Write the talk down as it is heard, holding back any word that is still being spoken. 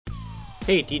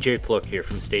Hey, DJ Flook here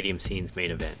from Stadium Scene's Main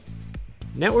Event.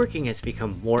 Networking has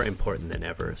become more important than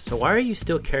ever, so why are you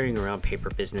still carrying around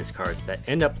paper business cards that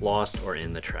end up lost or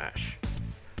in the trash?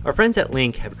 Our friends at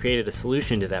Link have created a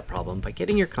solution to that problem by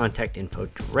getting your contact info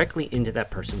directly into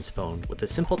that person's phone with a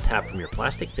simple tap from your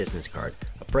plastic business card,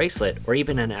 a bracelet, or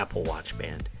even an Apple Watch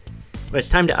band. When it's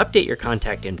time to update your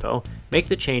contact info, make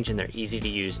the change in their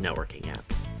easy-to-use networking app.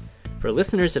 For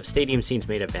listeners of Stadium Scene's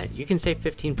Main Event, you can save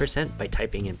 15% by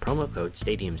typing in promo code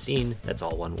Stadium Scene, that's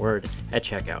all one word, at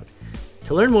checkout.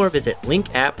 To learn more, visit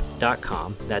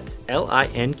linkapp.com, that's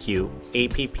linqapp.com.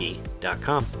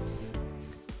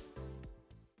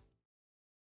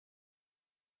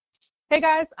 Hey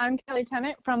guys, I'm Kelly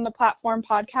Tennant from the Platform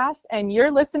Podcast, and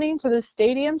you're listening to the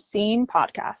Stadium Scene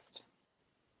Podcast.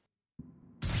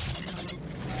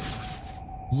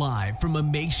 Live from a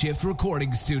makeshift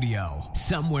recording studio,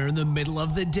 somewhere in the middle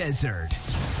of the desert,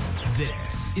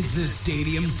 this is the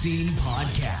Stadium Scene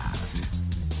Podcast.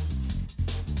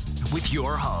 With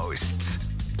your hosts,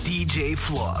 DJ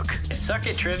Flook. I suck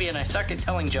at trivia and I suck at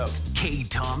telling jokes. Kate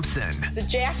Thompson. The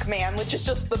Jack Man, which is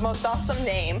just the most awesome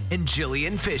name. And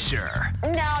Jillian Fisher.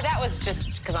 No, that was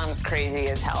just because I'm crazy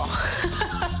as hell.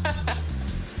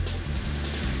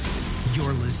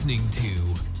 You're listening to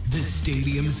the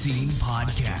Stadium Scene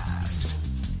Podcast.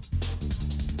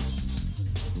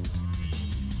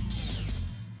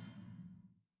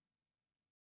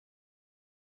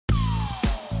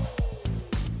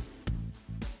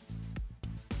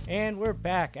 And we're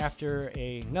back after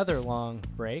another long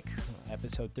break,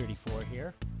 episode 34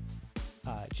 here.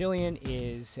 Jillian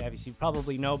is, as you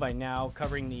probably know by now,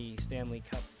 covering the Stanley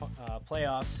Cup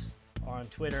playoffs on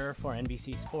Twitter for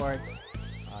NBC Sports.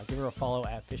 Give her a follow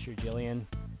at Fisher Jillian.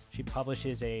 She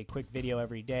publishes a quick video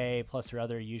every day, plus her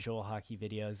other usual hockey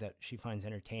videos that she finds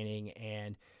entertaining,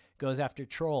 and goes after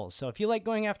trolls. So if you like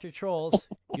going after trolls,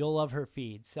 you'll love her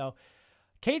feed. So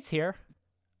Kate's here.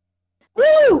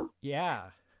 Woo! Yeah.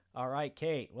 All right,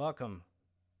 Kate, welcome.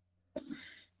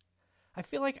 I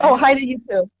feel like hi to you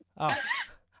too. Oh,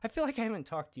 I feel like I haven't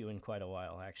talked to you in quite a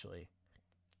while, actually.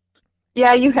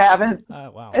 Yeah, you haven't.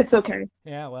 Wow. It's okay.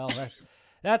 Yeah, well,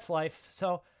 that's life.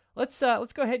 So let's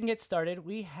go ahead and get started.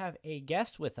 We have a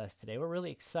guest with us today. We're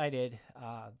really excited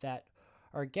that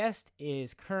our guest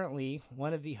is currently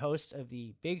one of the hosts of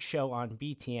the Big Show on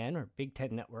BTN, or Big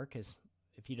Ten Network,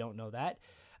 if you don't know that,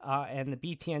 and the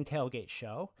BTN Tailgate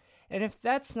Show. And if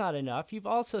that's not enough, you've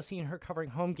also seen her covering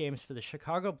home games for the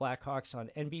Chicago Blackhawks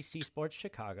on NBC Sports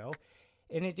Chicago,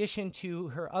 in addition to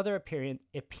her other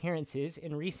appearances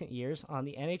in recent years on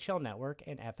the NHL Network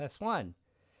and FS1.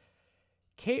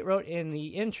 Kate wrote in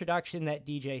the introduction that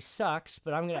DJ sucks,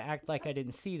 but I'm going to act like I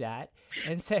didn't see that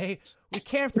and say we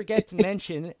can't forget to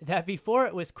mention that before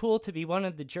it was cool to be one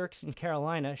of the jerks in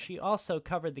Carolina, she also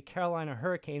covered the Carolina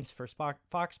Hurricanes for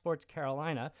Fox Sports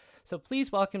Carolina. So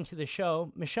please welcome to the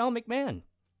show, Michelle McMahon.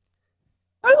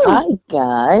 Hi,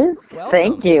 guys. Welcome.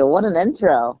 Thank you. What an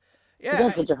intro. Yeah, You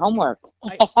guys did your homework.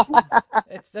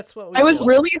 that's what we I was do.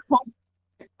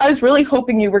 really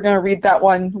hoping you were going to read that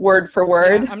one word for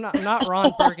word. Yeah, I'm not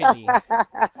Ron Burgundy.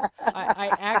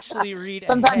 I actually read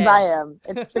Sometimes ahead. I am.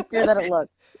 It's trickier than it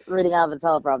looks, reading out of the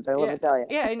teleprompter, let me tell you.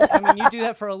 Yeah, and, I mean, you do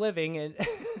that for a living, and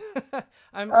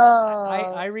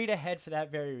I read ahead for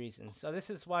that very reason. So this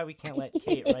is why we can't let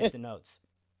Kate write the notes.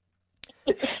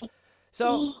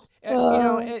 So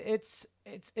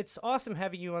it's awesome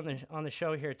having you on the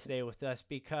show here today with us,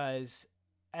 because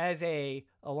as a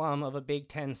alum of a Big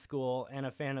Ten school and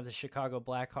a fan of the Chicago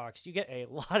Blackhawks, you get a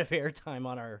lot of airtime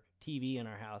on our TV in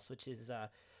our house, which is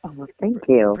thank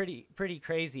you. pretty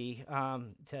crazy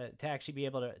to actually be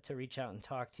able to reach out and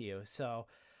talk to you. So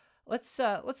let's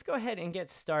go ahead and get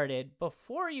started.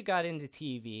 Before you got into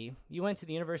TV, you went to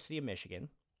the University of Michigan.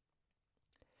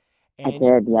 I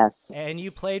did, yes. And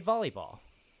you played volleyball.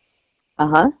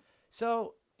 Uh-huh.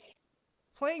 So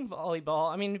playing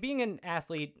volleyball, I mean, being an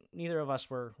athlete, neither of us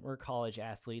were college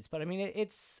athletes, but I mean,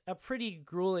 it's a pretty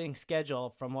grueling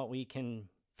schedule from what we can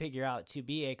figure out to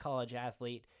be a college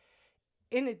athlete.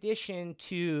 In addition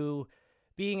to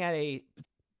being at a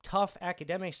tough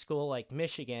academic school like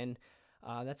Michigan,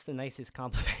 that's the nicest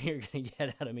compliment you're going to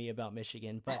get out of me about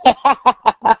Michigan. But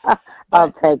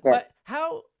I'll take it. But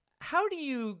how do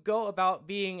you go about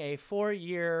being a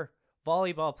 4-year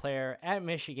volleyball player at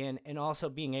Michigan and also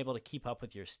being able to keep up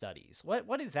with your studies?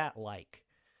 What is that like?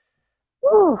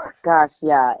 Oh, gosh,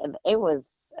 yeah. It was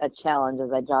a challenge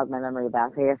as I jog my memory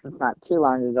back. I guess it's not too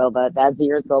long ago, but as the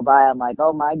years go by, I'm like,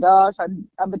 oh my gosh, I'm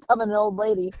becoming an old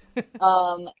lady. It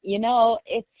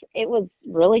was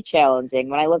really challenging.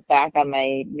 When I look back on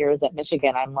my years at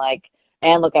Michigan, I'm like,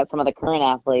 and look at some of the current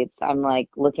athletes, I'm like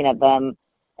looking at them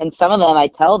And some of them, I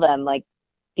tell them, like,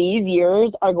 these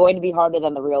years are going to be harder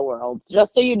than the real world.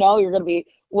 Just so you know, you're going to be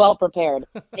well prepared.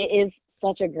 It is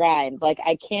such a grind. Like,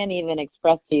 I can't even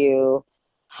express to you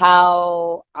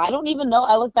how, I don't even know.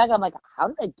 I look back, I'm like, how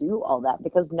did I do all that?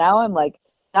 Because now I'm like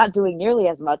not doing nearly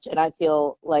as much, and I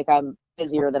feel like I'm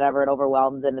busier than ever and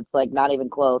overwhelmed, and it's like not even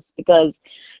close, because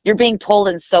you're being pulled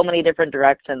in so many different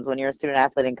directions when you're a student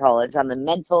athlete in college, on the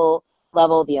mental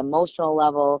level, the emotional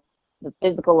level, the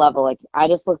physical level. Like, I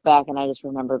just look back and I just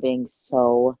remember being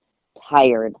so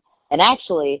tired. And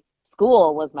actually,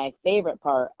 school was my favorite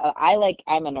part. I'm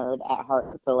a nerd at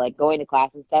heart, so like going to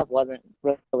class and stuff wasn't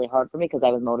really hard for me because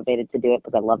I was motivated to do it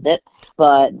because I loved it.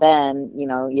 But then, you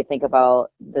know, you think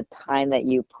about the time that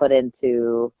you put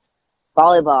into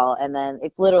volleyball, and then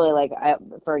it's literally like,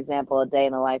 for example, a day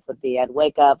in the life would be I'd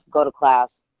wake up, go to class,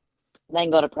 then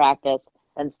go to practice,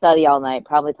 and study all night,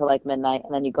 probably till like midnight,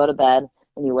 and then you go to bed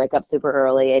and you wake up super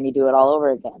early and you do it all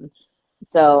over again.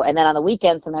 So, and then on the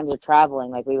weekends, sometimes you're traveling.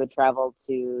 Like, we would travel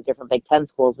to different Big Ten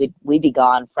schools. We'd be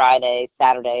gone Friday,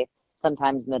 Saturday,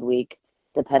 sometimes midweek,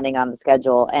 depending on the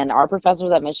schedule. And our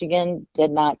professors at Michigan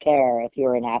did not care if you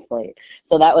were an athlete.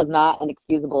 So that was not an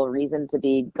excusable reason to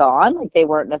be gone. Like, they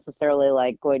weren't necessarily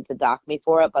like going to dock me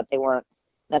for it, but they weren't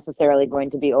necessarily going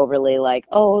to be overly like,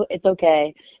 oh, it's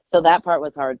okay. So that part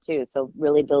was hard too. So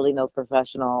really building those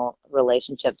professional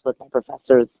relationships with my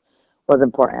professors was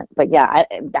important. But yeah,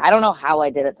 I don't know how I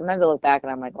did it. Sometimes I look back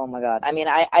and I'm like, oh my God. I mean,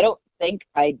 I don't think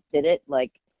I did it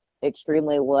like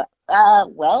extremely well.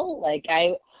 Like,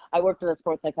 I worked with a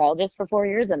sports psychologist for 4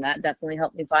 years, and that definitely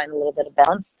helped me find a little bit of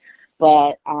balance.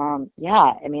 But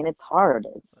yeah, I mean, it's hard.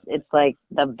 It's like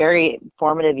the very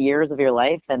formative years of your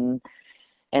life, and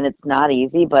it's not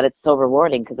easy, but it's so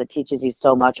rewarding because it teaches you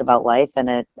so much about life, and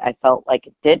I felt like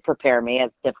it did prepare me,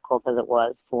 as difficult as it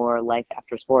was, for life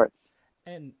after sports.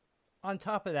 And on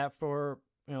top of that, for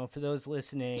those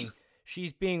listening,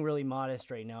 she's being really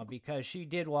modest right now because she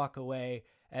did walk away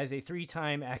as a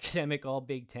 3-time academic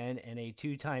All-Big Ten and a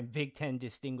 2-time Big Ten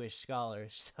Distinguished Scholar.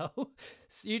 So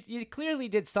you clearly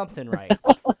did something right.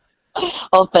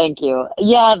 Oh, thank you.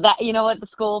 Yeah, that, you know what, the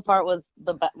school part was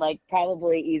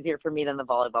probably easier for me than the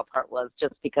volleyball part was,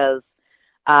 just because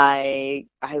I'm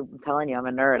telling you, I'm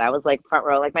a nerd. I was like front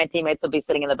row, like my teammates would be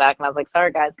sitting in the back, and I was like,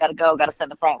 sorry guys, gotta go, gotta sit in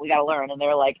the front, we gotta learn. And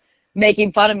they're like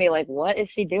making fun of me, like, what is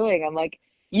she doing? I'm like,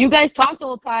 you guys talk the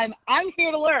whole time. I'm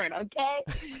here to learn, okay?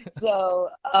 So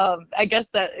I guess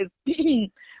that is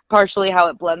partially how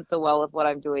it blends so well with what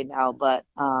I'm doing now. But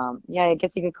yeah, I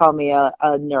guess you could call me a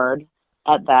nerd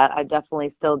at that. I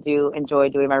definitely still do enjoy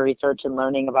doing my research and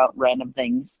learning about random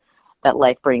things that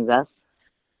life brings us.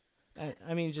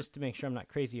 I mean, just to make sure I'm not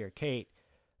crazy, or Kate,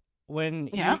 when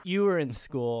Yeah. you were in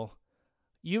school,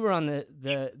 you were on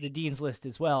the dean's list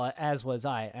as well, as was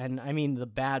I. And I mean the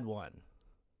bad one.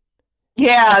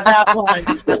 Yeah, that one.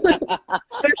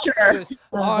 For It sure. was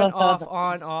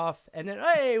on, off, and then,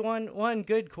 hey, one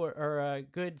good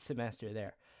good semester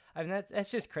there. I mean,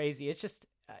 that's just crazy. It's just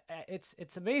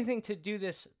it's amazing to do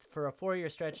this for a 4-year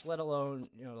stretch, let alone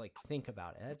like think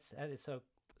about it. That is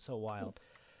so wild.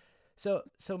 So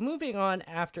moving on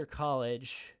after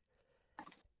college,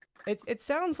 it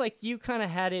sounds like you kind of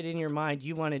had it in your mind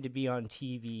you wanted to be on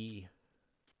TV.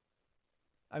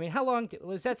 I mean, how long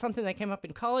was that something that came up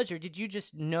in college, or did you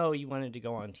just know you wanted to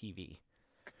go on TV?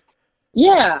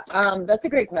 Yeah, that's a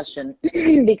great question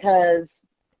because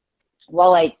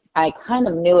while I kind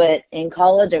of knew it in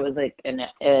college, it was like an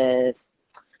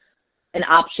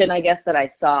option, I guess, that I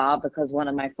saw because one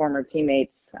of my former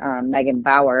teammates, Megan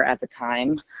Bauer at the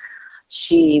time,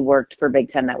 she worked for Big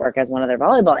Ten Network as one of their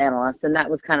volleyball analysts, and that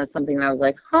was kind of something that I was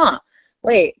like,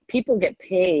 wait, people get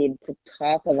paid to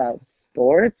talk about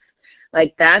sports?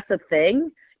 Like, that's a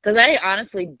thing? Because I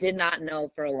honestly did not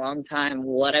know for a long time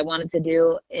what I wanted to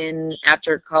do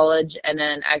after college. And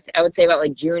then I would say about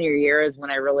like junior year is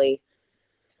when I really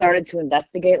started to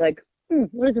investigate, like,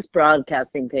 what is this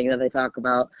broadcasting thing that they talk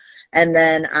about? And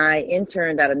then I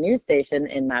interned at a news station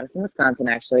in Madison, Wisconsin,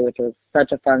 actually, which was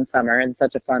such a fun summer and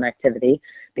such a fun activity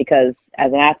because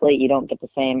as an athlete, you don't get the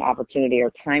same opportunity or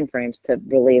time frames to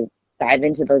really dive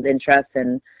into those interests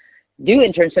and do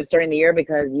internships during the year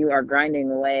because you are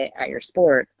grinding away at your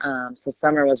sport. So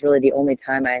summer was really the only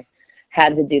time I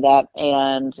had to do that.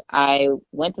 And I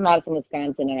went to Madison,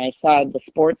 Wisconsin, and I saw the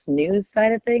sports news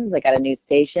side of things, like at a news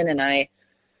station, and I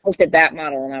looked at that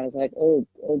model and I was like, oh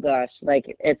gosh,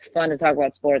 like it's fun to talk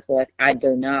about sports, but like I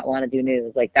do not want to do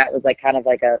news. Like that was like kind of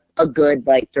like a good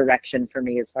like direction for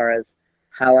me as far as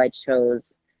how I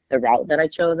chose the route that I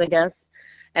chose, I guess.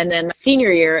 And then my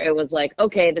senior year, it was like,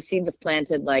 okay, the seed was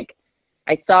planted, like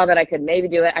I saw that I could maybe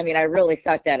do it. I mean, I really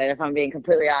sucked at it, if I'm being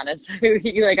completely honest.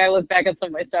 Like, I look back at some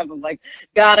of my stuff, I'm like,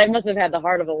 God, I must have had the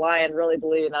heart of a lion, really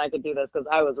believing that I could do this, because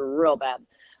I was real bad.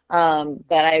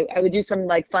 But I would do some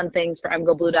like fun things for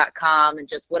mgoblue.com and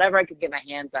just whatever I could get my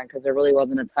hands on, because there really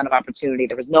wasn't a ton of opportunity.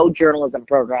 There was no journalism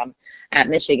program at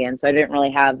Michigan, so I didn't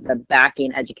really have the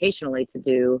backing educationally to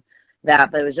do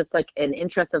that. But it was just like an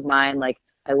interest of mine. Like,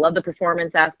 I love the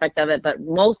performance aspect of it, but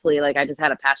mostly like I just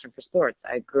had a passion for sports.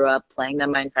 I grew up playing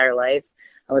them my entire life.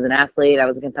 I was an athlete, I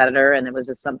was a competitor, and it was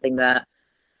just something that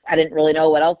I didn't really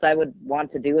know what else I would want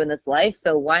to do in this life.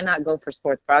 So why not go for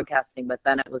sports broadcasting? But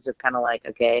then it was just kind of like,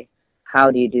 okay,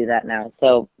 how do you do that now?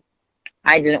 So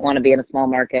I didn't want to be in a small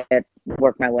market,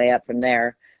 work my way up from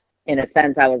there. In a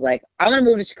sense, I was like, I'm going to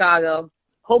move to Chicago.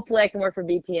 Hopefully I can work for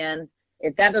BTN.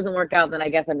 If that doesn't work out, then I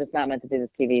guess I'm just not meant to do this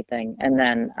TV thing. And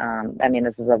then, I mean,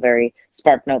 this is a very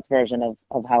Spark Notes version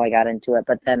of how I got into it.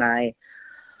 But then I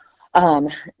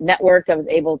networked. I was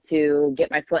able to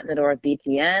get my foot in the door with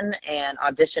BTN and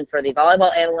audition for the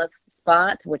volleyball analyst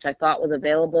spot, which I thought was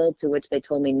available, to which they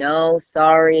told me, no,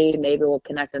 sorry, maybe we'll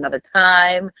connect another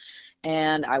time.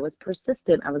 And I was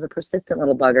persistent. I was a persistent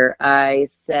little bugger. I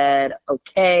said,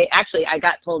 okay. Actually, I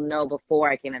got told no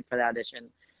before I came in for the audition.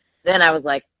 Then I was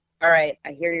like, all right,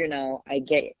 I hear you no. I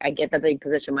get that the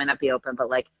position might not be open,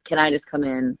 but like, can I just come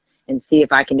in and see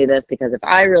if I can do this? Because if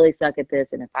I really suck at this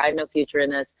and if I have no future in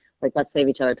this, like, let's save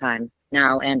each other time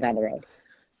now and down the road.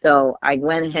 So I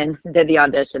went in, did the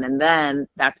audition, and then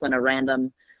that's when a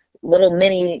random little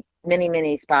mini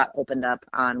spot opened up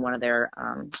on one of their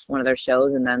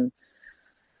shows, and then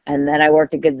I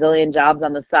worked a gazillion jobs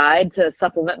on the side to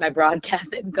supplement my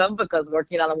broadcast income, because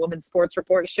working on a women's sports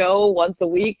report show once a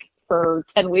week for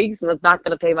 10 weeks was not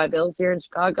going to pay my bills here in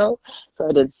Chicago. So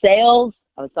I did sales.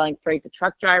 I was selling freight to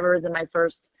truck drivers in my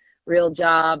first real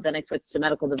job. Then I switched to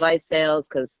medical device sales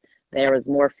because there was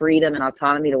more freedom and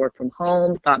autonomy to work from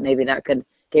home. Thought maybe that could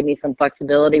give me some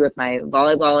flexibility with my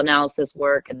volleyball analysis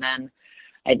work. And then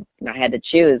I had to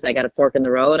choose. I got a fork in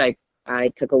the road. I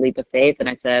took a leap of faith and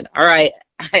I said, all right,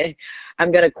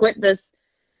 I'm going to quit this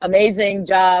amazing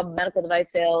job, medical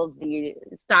device sales, the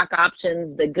stock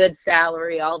options, the good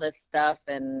salary, all this stuff.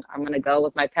 And I'm going to go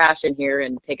with my passion here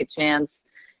and take a chance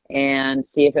and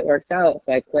see if it works out.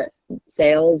 So I quit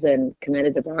sales and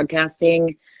committed to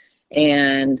broadcasting.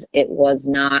 And it was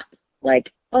not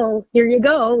like, oh, here you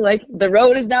go, like the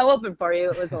road is now open for you.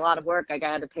 It was a lot of work. Like,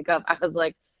 I had to pick up. I was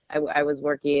like, I was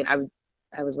working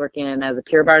as a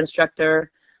Pure Barre instructor.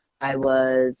 I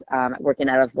was working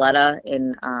at Athleta.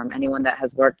 In anyone that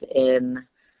has worked in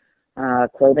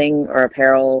clothing or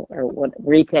apparel or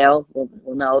retail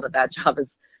will know that job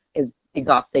is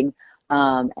exhausting.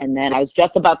 And then I was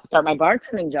just about to start my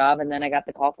bartending job, and then I got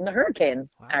the call from the Hurricanes,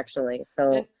 actually.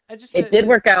 So it did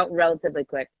work out relatively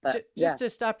quick. But just to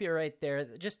stop you right there,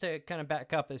 just to kind of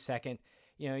back up a second,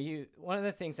 one of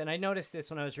the things, and I noticed this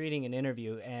when I was reading an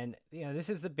interview, and this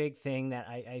is the big thing that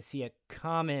I see a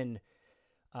common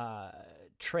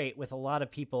trait with a lot of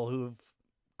people who've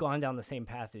gone down the same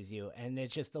path as you, and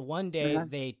it's just the one day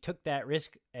they took that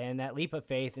risk and that leap of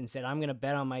faith and said, I'm going to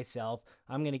bet on myself,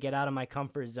 I'm going to get out of my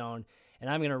comfort zone, and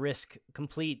I'm going to risk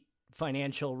complete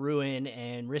financial ruin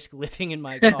and risk living in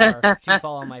my car to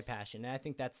follow my passion. And I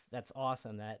think that's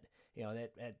awesome that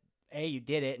that A, you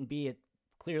did it, and B, it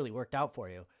clearly worked out for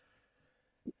you.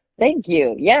 Thank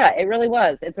you. Yeah, it really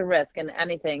was. It's a risk, and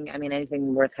anything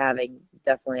worth having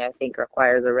definitely, I think,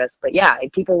 requires a risk. But yeah,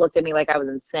 people looked at me like I was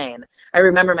insane. I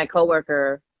remember my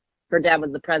coworker, her dad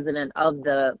was the president of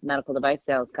the medical device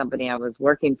sales company I was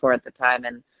working for at the time,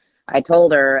 and I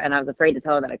told her, and I was afraid to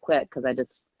tell her that I quit because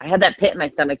I had that pit in my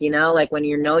stomach, like when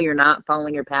you're not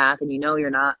following your path and you're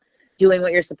not doing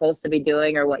what you're supposed to be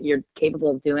doing or what you're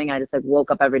capable of doing. I just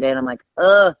woke up every day and I'm like,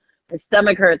 ugh, my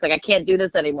stomach hurts. Like, I can't do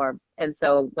this anymore. And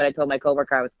so when I told my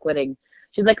coworker I was quitting,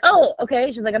 she's like, oh,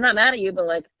 okay. She's like, I'm not mad at you, but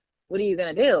like, what are you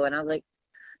going to do? And I was like,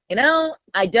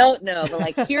 I don't know, but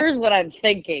like, here's what I'm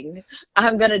thinking.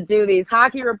 I'm going to do these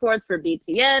hockey reports for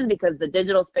BTN because the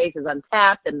digital space is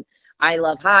untapped and I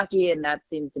love hockey. And that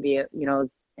seems to be,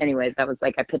 anyways, that was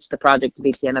like, I pitched the project to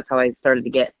BTN. That's how I started to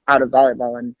get out of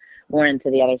volleyball and more into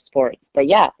the other sports. But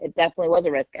yeah, it definitely was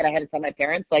a risk. And I had to tell my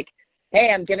parents, like,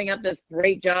 hey, I'm giving up this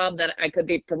great job that I could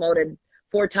be promoted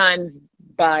 4 times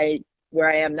by where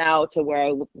I am now to where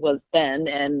I was then,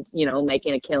 and,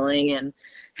 making a killing and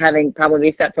having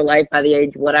probably set for life by the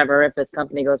age whatever if this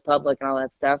company goes public and all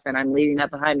that stuff. And I'm leaving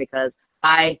that behind because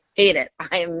I hate it.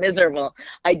 I am miserable.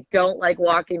 I don't like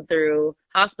walking through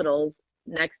hospitals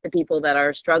next to people that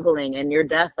are struggling and near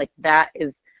death. Like, that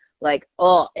is like,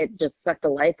 it just sucked the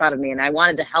life out of me. And I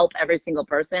wanted to help every single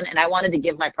person, and I wanted to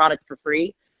give my product for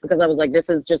free because I was like, this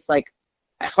is just like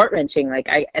heart-wrenching.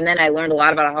 And then I learned a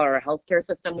lot about how our healthcare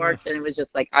system works, and it was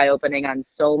just like eye-opening on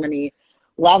so many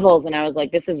levels. And I was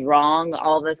like, this is wrong.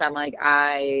 All this, I'm like,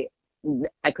 I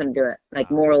couldn't do it. Like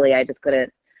morally, I just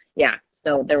couldn't. Yeah.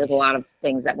 So there was a lot of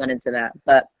things that went into that.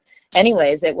 But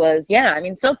anyways, it was, I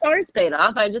mean, so far it's paid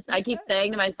off. I keep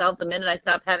saying to myself, the minute I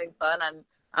stop having fun,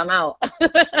 I'm out.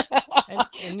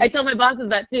 I tell my bosses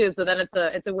that too. So then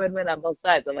it's a win-win on both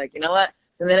sides. I'm like, you know what?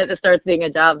 The minute it starts being a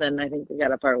job, then I think we got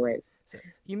to part ways. So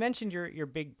you mentioned your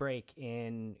big break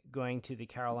in going to the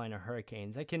Carolina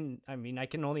Hurricanes. I can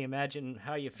only imagine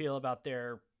how you feel about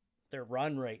their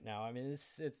run right now. I mean,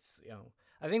 it's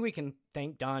I think we can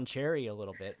thank Don Cherry a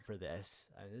little bit for this.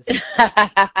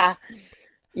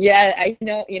 Yeah, I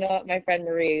know. You know what, my friend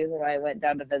Marie, who I went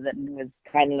down to visit and was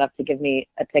kind enough to give me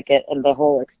a ticket, and the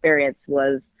whole experience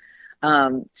was,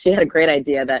 she had a great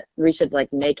idea that we should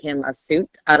like make him a suit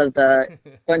out of the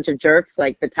bunch of jerks,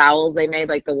 like the towels they made,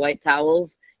 like the white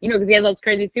towels, because he had those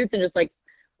crazy suits, and just like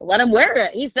let him wear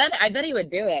it. He said, I bet he would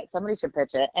do it. Somebody should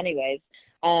pitch it. Anyways,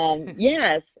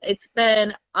 yes, it's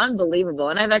been unbelievable.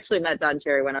 And I've actually met Don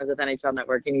Cherry when I was with NHL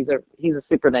Network, and he's a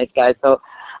super nice guy. So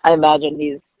I imagine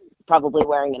he's probably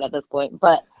wearing it at this point.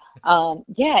 But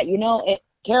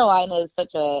Carolina is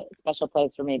such a special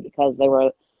place for me because they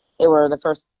were the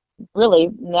first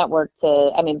really network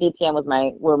to. I mean, BTN was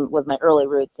my early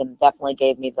roots, and definitely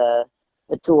gave me the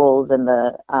tools and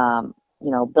the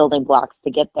building blocks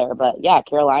to get there. But yeah,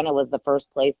 Carolina was the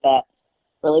first place that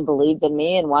really believed in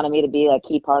me and wanted me to be a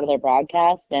key part of their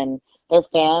broadcast. And their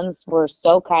fans were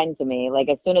so kind to me. Like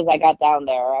as soon as I got down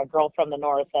there, a girl from the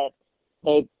north that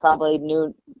they probably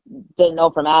didn't know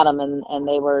from Adam, and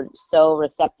they were so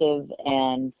receptive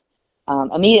and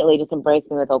immediately just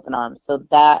embraced me with open arms. So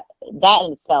that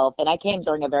in itself, and I came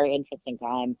during a very interesting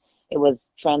time. It was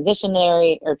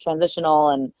transitional,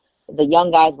 and the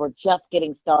young guys were just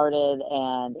getting started,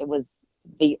 and it was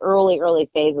the early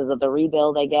phases of the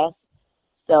rebuild, I guess.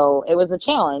 So it was a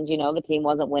challenge. The team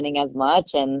wasn't winning as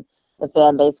much, and the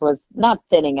fan base was not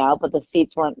thinning out, but the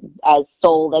seats weren't as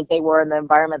sold as they were in the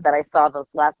environment that I saw this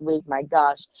last week. My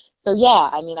gosh. So yeah,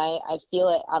 I mean, I feel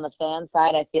it on the fan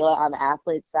side. I feel it on the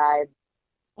athlete side.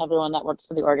 Everyone that works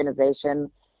for the organization,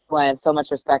 who I have so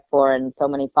much respect for and so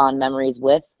many fond memories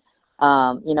with.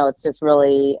 It's just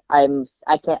really, I'm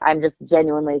just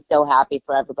genuinely so happy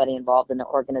for everybody involved in the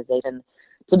organization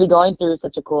to be going through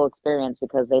such a cool experience,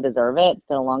 because they deserve it. It's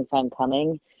been a long time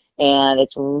coming, and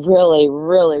it's really,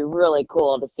 really, really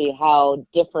cool to see how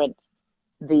different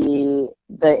the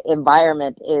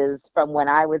environment is from when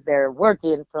I was there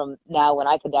working, from now when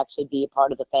I could actually be a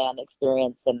part of the fan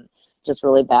experience and just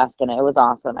really bask in it. It was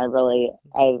awesome.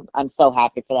 I'm so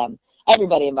happy for them.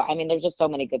 Everybody involved. I mean, there's just so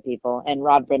many good people, and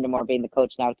Rod Brindamore being the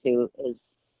coach now too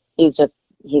he's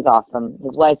awesome.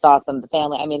 His wife's awesome. The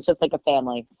family. I mean, it's just like a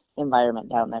family environment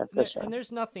down there for sure. And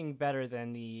there's nothing better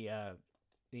than the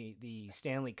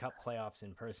Stanley Cup playoffs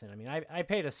in person. I mean, I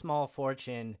paid a small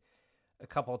fortune a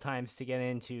couple of times to get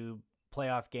into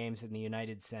playoff games in the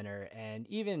United Center, and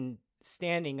even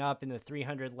standing up in the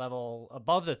 300 level,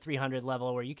 above the 300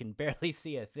 level where you can barely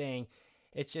see a thing.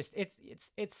 It's just,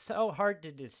 it's so hard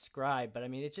to describe, but I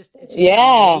mean, it's just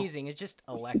amazing. It's just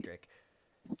electric.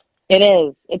 It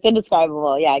is. It's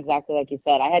indescribable. Yeah, exactly like you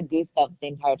said. I had goosebumps the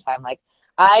entire time. Like,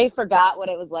 I forgot what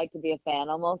it was like to be a fan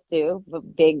almost too,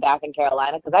 being back in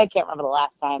Carolina, because I can't remember the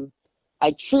last time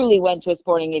I truly went to a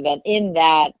sporting event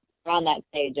on that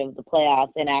stage of the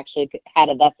playoffs and actually had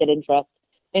a vested interest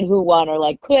in who won, or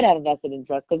like could have a vested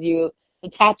interest, because you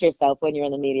detach yourself when you're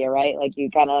in the media, right? Like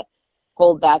you kind of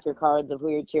hold back your cards of who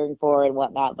you're cheering for and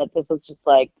whatnot. But this was just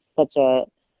like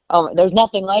there's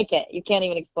nothing like it. You can't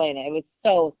even explain it. It was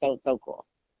so, so, so cool.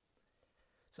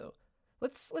 So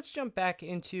let's jump back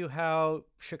into how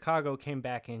Chicago came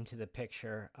back into the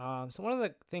picture. So one of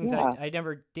the things I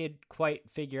never did quite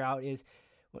figure out is,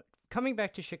 coming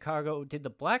back to Chicago, did the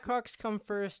Blackhawks come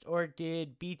first, or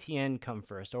did BTN come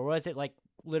first, or was it like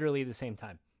literally the same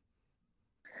time?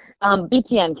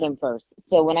 BTN came first.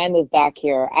 So when I moved back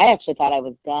here, I actually thought I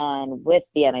was done with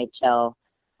the NHL.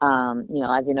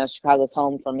 As you know, Chicago's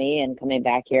home for me, and coming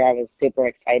back here, I was super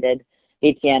excited.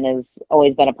 BTN has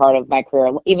always been a part of my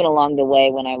career, even along the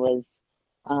way when I was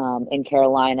in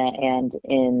Carolina and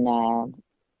in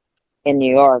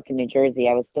New York and New Jersey.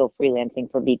 I was still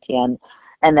freelancing for BTN,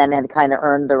 and then had kind of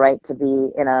earned the right to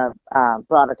be in a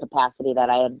broader capacity that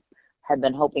I had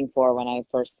been hoping for when I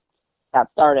first got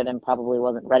started, and probably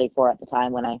wasn't ready for at the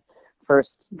time when I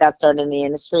first got started in the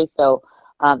industry. So,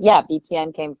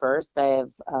 BTN came first. I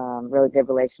have really good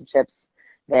relationships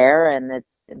there, and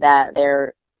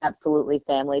they're absolutely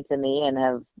family to me, and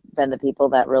have been the people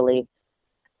that really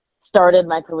started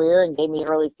my career and gave me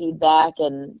early feedback,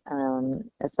 and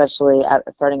especially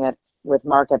with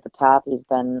Mark at the top, he's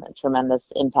been a tremendous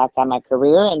impact on my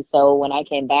career. And so when I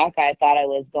came back, I thought I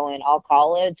was going all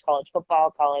college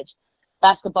football, college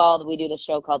basketball. We do the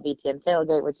show called BTN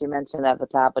Tailgate, which you mentioned at the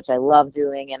top, which I love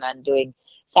doing, and I'm doing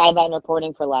sideline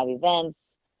reporting for live events,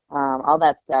 all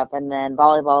that stuff, and then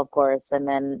volleyball, of course, and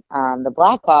then the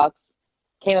Blackhawks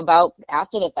came about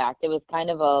after the fact. It was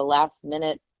kind of a last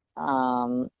minute,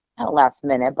 not last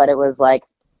minute, but it was like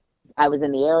I was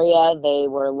in the area. They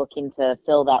were looking to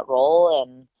fill that role,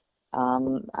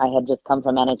 and I had just come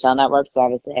from NHL Network, so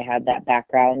obviously I had that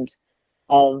background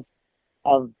of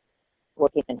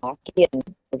working in hockey, and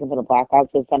working for the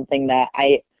Blackhawks is something that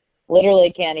I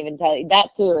literally can't even tell you. That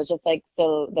too is just like,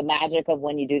 so the magic of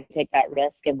when you do take that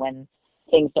risk and when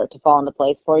things start to fall into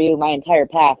place for you. My entire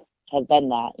path has been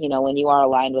that, when you are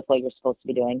aligned with what you're supposed to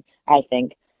be doing. I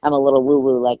think I'm a little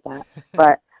woo-woo like that,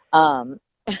 but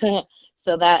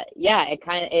so that, yeah,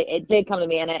 it did come to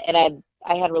me, and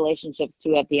I had relationships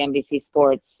too at the NBC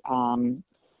Sports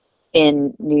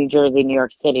in New Jersey, New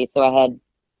York City. So I had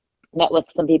met with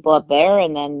some people up there,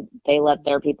 and then they let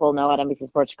their people know at NBC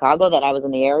Sports Chicago that I was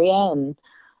in the area, and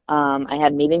I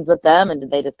had meetings with them, and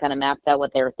they just kind of mapped out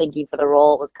what they were thinking for the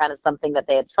role. It was kind of something that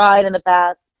they had tried in the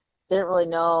past, didn't really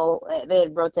know. They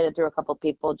had rotated through a couple of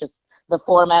people, just the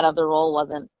format of the role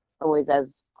wasn't always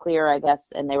as clear, I guess,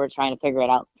 and they were trying to figure it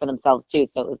out for themselves too.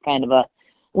 So it was kind of a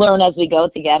learn as we go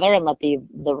together and let the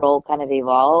role kind of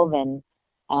evolve. And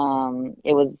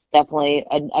it was definitely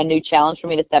a new challenge for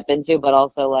me to step into, but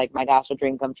also like, my gosh, a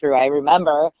dream come true. I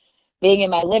remember being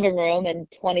in my living room in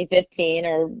 2015,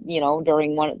 or,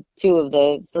 during two of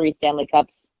the 3 Stanley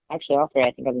Cups, actually all 3,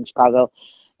 I think I was in Chicago,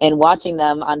 and watching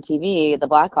them on TV, the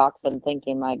Blackhawks, and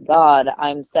thinking, my God,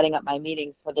 I'm setting up my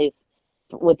meetings with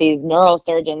these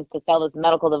neurosurgeons to sell this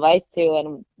medical device to,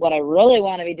 and what I really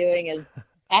want to be doing is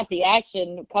at the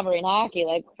action covering hockey.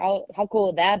 Like, how cool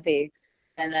would that be?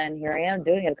 And then here I am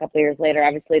doing it a couple of years later.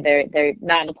 Obviously, they're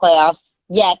not in the playoffs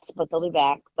yet, but they'll be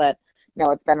back. But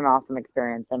no, it's been an awesome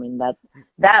experience. I mean,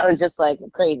 that was just like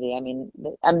crazy. I mean,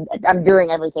 I'm doing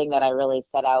everything that I really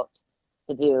set out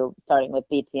to do, starting with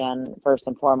BTN first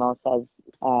and foremost, as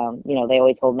they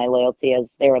always hold my loyalty, as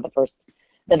they were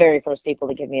the very first people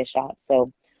to give me a shot.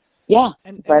 So yeah,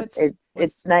 but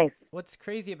it's nice. What's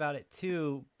crazy about it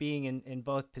too, being in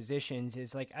both positions,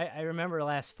 is like, I remember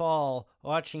last fall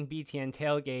watching BTN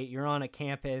Tailgate. You're on a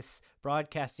campus,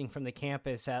 broadcasting from the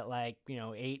campus at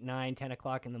 8, 9, 10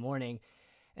 o'clock in the morning.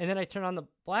 And then I turn on the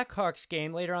Blackhawks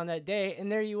game later on that day, and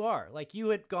there you are. Like, you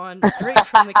had gone straight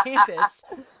from the campus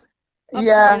up to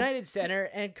the United Center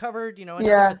and covered,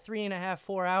 another 3.5,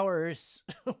 4 hours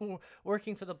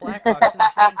working for the Blackhawks in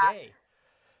the same day.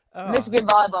 Oh. Michigan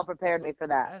volleyball prepared me for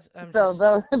that. So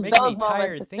those making me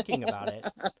tired thinking about it.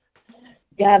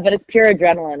 Yeah, but it's pure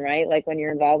adrenaline, right? Like, when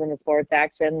you're involved in the sports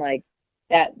action, like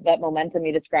that momentum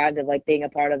you described of like being a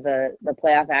part of the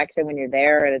playoff action when you're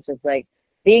there, and it's just like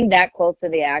being that close to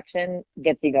the action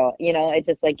gets you going. It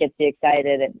just like gets you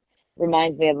excited. It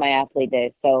reminds me of my athlete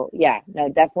days. So yeah, no,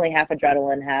 definitely half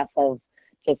adrenaline, half of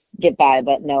just get by.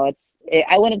 But no,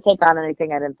 I wouldn't take on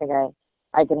anything I didn't think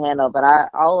I could handle. But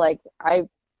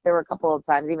there were a couple of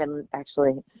times, even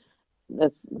actually,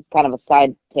 this is kind of a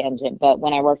side tangent, but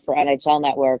when I worked for NHL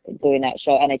Network doing that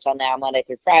show, NHL Now, Monday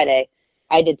through Friday,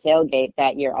 I did tailgate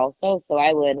that year also. So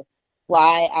I would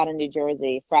fly out of New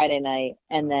Jersey Friday night,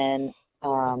 and then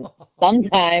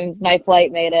sometimes my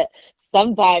flight made it,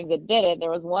 sometimes it didn't.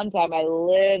 There was one time I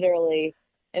literally,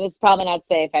 and it's probably not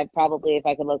safe. If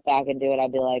I could look back and do it,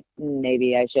 I'd be like,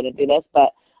 maybe I shouldn't do this,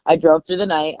 but I drove through the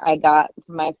night. I got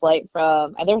my flight there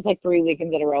was like 3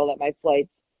 weekends in a row that my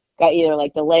flights got either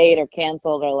like delayed or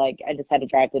canceled, or like I just had to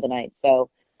drive through the night.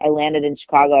 So I landed in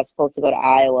Chicago. I was supposed to go to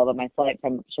Iowa, but my flight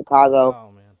from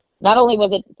Chicago, not only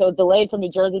was it delayed from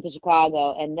New Jersey to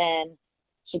Chicago, and then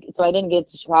so I didn't get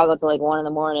to Chicago till like 1 in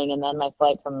the morning, and then my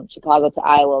flight from Chicago to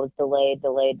Iowa was delayed.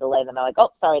 Then they're like,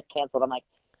 oh, sorry, it's canceled. I'm like,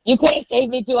 you could have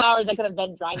saved me 2 hours. I could have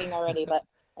been driving already, but.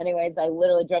 Anyways, I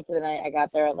literally drove through the night. I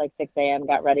got there at like 6 a.m.,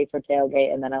 got ready for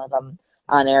tailgate, and then I was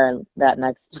on air that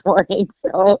next morning.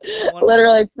 So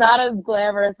literally, it's not as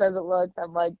glamorous as it looks.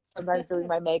 I'm like sometimes doing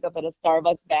my makeup in a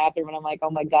Starbucks bathroom, and I'm like,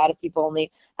 oh my God, if people only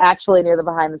actually knew the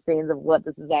behind the scenes of what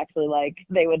this is actually like,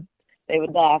 they would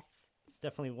laugh. It's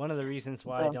definitely one of the reasons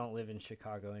why I don't live in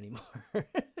Chicago anymore.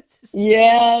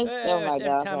 Yes. Oh my God.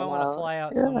 Every time I want to fly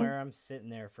out somewhere, I'm sitting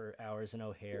there for hours in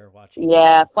O'Hare watching.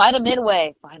 Yeah, fly to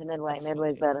Midway.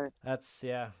 Midway's better. That's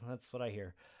what I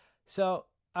hear. So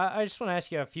I just want to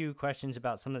ask you a few questions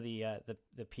about some of the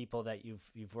people that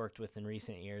you've worked with in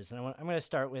recent years, and I'm going to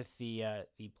start with the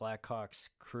Blackhawks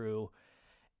crew.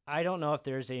 I don't know if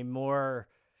there's a more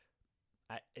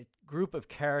a group of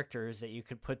characters that you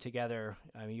could put together.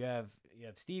 I mean, you have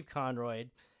Steve Conroy,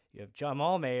 you have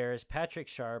Jamal Mayers, Patrick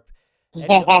Sharp,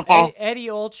 Eddie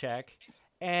Olczyk,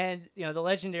 and the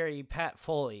legendary Pat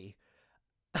Foley.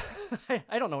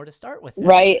 I don't know where to start with that.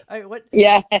 Right.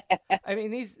 Yeah. I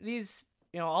mean, these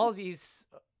all of these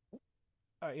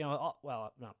are, no,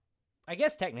 I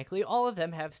guess technically all of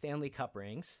them have Stanley Cup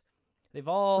rings. They've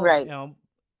all, right. With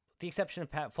the exception of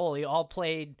Pat Foley, all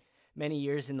played many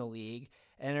years in the league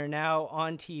and are now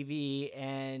on TV.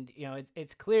 And,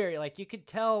 it's clear, like you could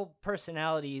tell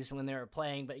personalities when they were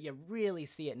playing, but you really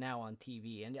see it now on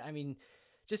TV. And I mean,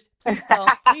 just please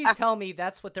tell me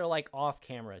that's what they're like off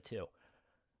camera too.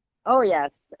 Oh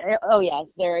yes.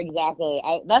 They're exactly.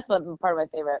 That's what part of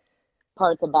my favorite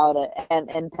parts about it,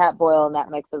 and Pat Boyle in that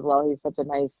mix as well. He's such a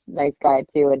nice guy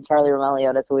too, and Charlie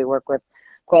Romeliotis, who we work with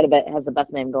quite a bit, has the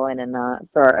best name going in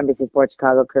for our NBC Sports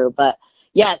Chicago crew. But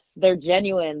yes, they're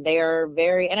genuine. They are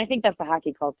very, and I think that's the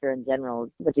hockey culture in general.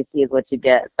 What you see is what you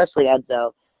get, especially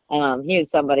Edzo. He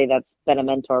is somebody that's been a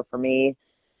mentor for me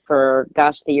for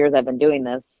the years I've been doing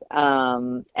this.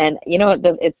 And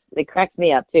it cracks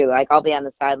me up too. Like I'll be on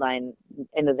the sideline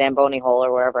in the Zamboni hole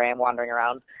or wherever I am wandering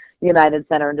around United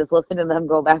Center and just listening to them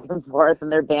go back and forth,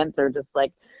 and their banter just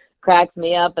like cracks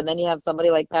me up. And then you have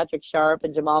somebody like Patrick Sharp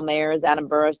and Jamal Mayers, Adam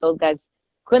Burrish. Those guys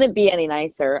couldn't be any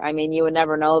nicer. I mean, you would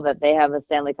never know that they have a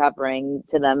Stanley Cup ring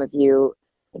to them if you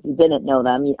didn't know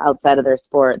them outside of their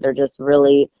sport. They're just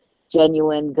really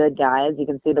genuine, good guys. You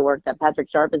can see the work that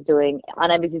Patrick Sharp is doing on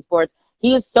NBC Sports.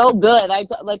 He is so good. Like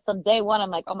from day one,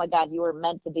 I'm like, oh my God, you were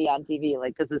meant to be on TV.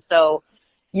 Like this is so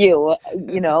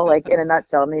like in a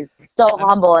nutshell. And he's so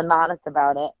humble and modest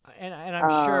about it. And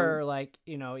I'm sure, like,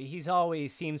 he's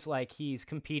always seems like he's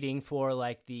competing for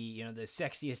like the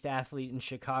sexiest athlete in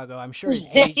Chicago. I'm sure his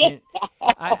agent,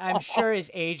 I'm sure his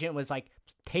agent was like,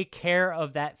 take care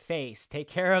of that face, take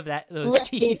care of those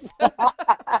teeth.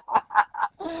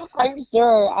 I'm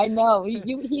sure. I know.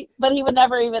 But he would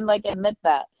never even like admit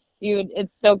that.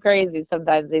 It's so crazy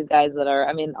sometimes, these guys that are,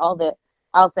 I mean, all the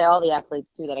athletes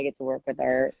too that I get to work with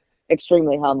are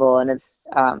extremely humble, and it's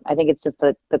I think it's just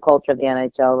the culture of the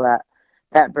NHL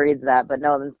that breeds that. But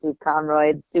no, then Steve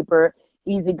Conroy, super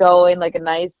easygoing, like a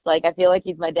nice, like I feel like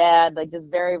he's my dad, like just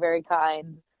very, very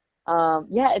kind.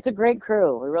 It's a great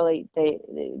crew. The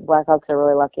Blackhawks are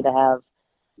really lucky to have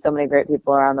so many great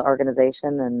people around the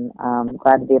organization, and I'm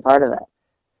glad to be a part of it.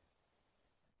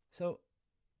 So,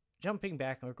 jumping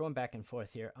back, and we're going back and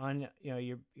forth here on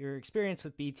your experience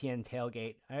with BTN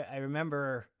Tailgate. I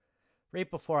remember right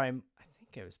before I think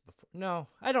it was before. No,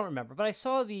 I don't remember, but I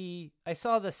saw the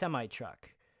semi truck,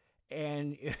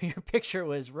 and your picture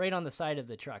was right on the side of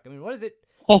the truck. I mean, what does it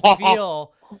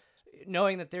feel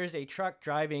knowing that there's a truck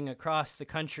driving across the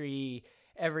country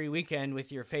every weekend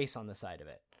with your face on the side of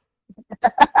it?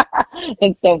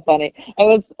 It's so funny.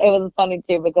 It was funny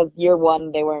too because year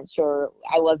one they weren't sure.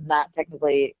 I was not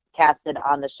technically casted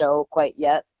on the show quite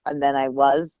yet, and then I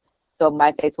was, so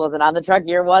my face wasn't on the truck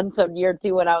year one. So year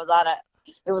two, when I was on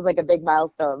it was like a big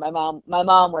milestone. My mom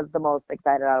was the most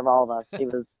excited out of all of us. She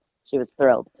was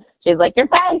thrilled. She's like, your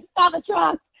face on the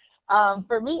truck.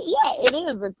 For me, yeah, it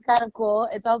is. It's kind of cool.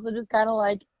 It's also just kind of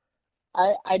like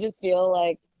I just feel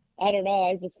like, I don't know,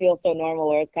 I just feel so normal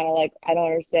where it's kind of like, I don't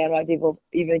understand why people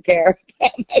even care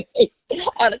about my face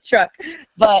on a truck.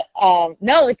 But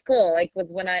no, it's cool. Like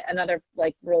another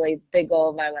like really big goal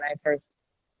of mine when I first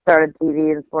started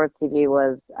TV and sports TV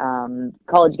was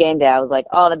College Game Day. I was like,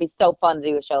 oh, that'd be so fun to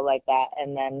do a show like that.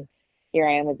 And then here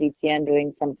I am with BTN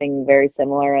doing something very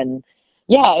similar. And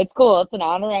yeah, it's cool. It's an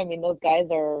honor. I mean, those guys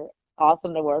are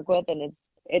awesome to work with, and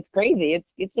it's crazy.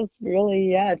 It's just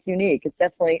really, it's unique. It's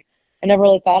definitely, I never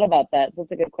really thought about that.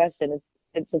 That's a good question.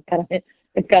 It's just kind of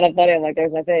funny. I'm like,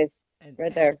 there's my face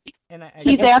right there. And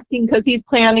he's asking because he's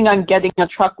planning on getting a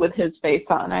truck with his face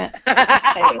on it.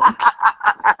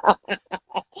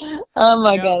 Oh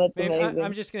my God, that's amazing.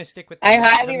 I'm just gonna stick with I the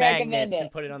highly magnets recommend it.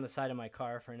 and put it on the side of my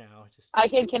car for now. I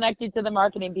can connect you to the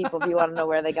marketing people if you want to know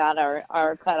where they got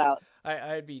our cutout.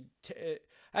 I'd be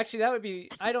actually, that would be,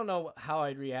 I don't know how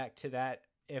I'd react to that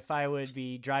if I would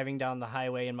be driving down the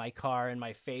highway in my car and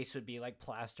my face would be like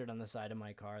plastered on the side of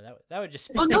my car. That would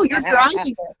just be, oh no, you're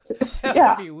driving it.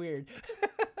 That would be weird.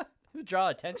 It would draw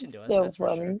attention to us. So that's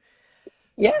funny. for sure.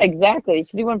 Yeah, exactly. You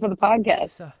should do one for the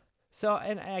podcast. So,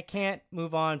 and I can't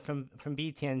move on from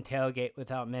BTN Tailgate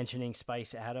without mentioning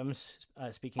Spice Adams.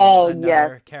 Speaking of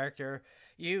another character,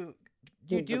 you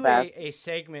do a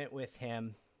segment with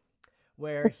him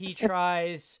where he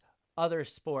tries other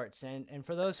sports. And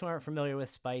for those who aren't familiar with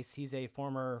Spice, he's a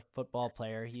former football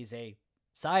player. He's a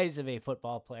size of a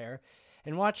football player.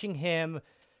 And watching him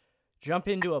jump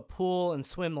into a pool and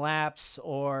swim laps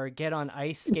or get on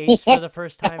ice skates for the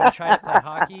first time and try to play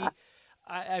hockey,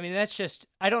 I mean, that's just,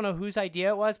 I don't know whose idea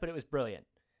it was, but it was brilliant.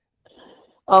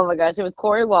 Oh my gosh, it was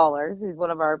Corey Waller. He's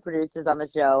one of our producers on the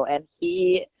show, and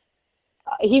he's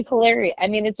hilarious. I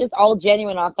mean, it's just all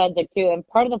genuine, authentic too. And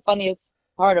part of the funniest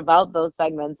part about those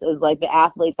segments is like the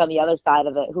athletes on the other side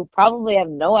of it who probably have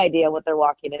no idea what they're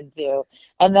walking into.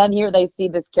 And then here they see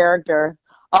this character,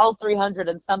 all 300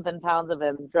 and something pounds of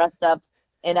him, dressed up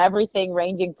in everything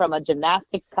ranging from a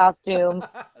gymnastics costume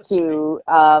to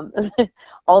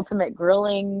ultimate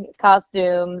grilling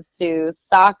costumes to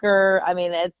soccer. I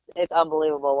mean, it's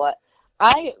unbelievable.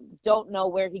 I don't know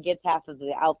where he gets half of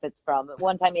the outfits from. At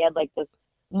one time he had like this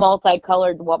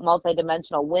multicolored,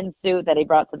 multi-dimensional windsuit that he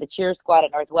brought to the cheer squad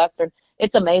at Northwestern.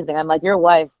 It's amazing. I'm like, your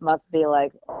wife must be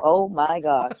like, oh my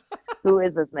gosh, who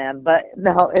is this man? But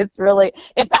no, it's the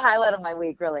highlight of my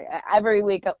week, really. Every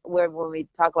week when we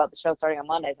talk about the show starting on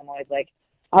Mondays, I'm always like,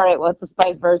 all right, what's the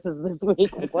Spice versus this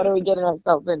week? Like, what are we getting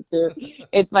ourselves into?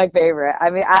 It's my favorite. I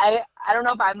mean, I don't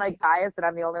know if I'm like biased and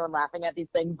I'm the only one laughing at these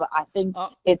things, but I think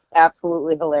it's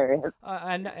absolutely hilarious.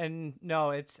 And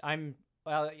no,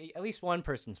 well, at least one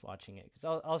person's watching it,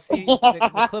 because I'll see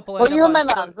the clip will end well, you up and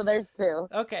my on mom, so there's two.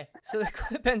 Okay, so the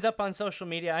clip ends up on social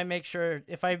media. I make sure,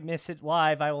 if I miss it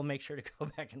live, I will make sure to go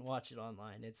back and watch it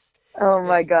online. Oh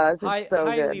my gosh, it's so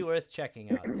highly good. worth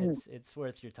checking out. It's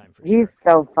worth your time for He's sure.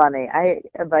 so funny. I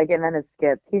like, and then his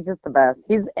skits. He's just the best.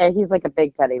 He's like a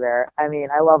big teddy bear. I mean,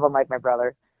 I love him like my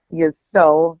brother. He is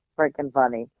so freaking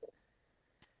funny.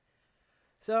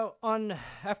 So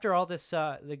after all this,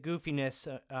 the goofiness,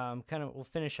 kind of, we'll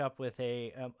finish up with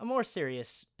a more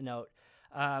serious note.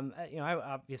 I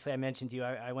mentioned to you,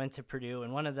 I went to Purdue,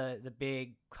 and one of the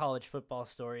big college football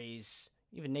stories,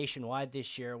 even nationwide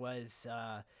this year, was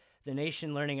the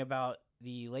nation learning about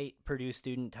the late Purdue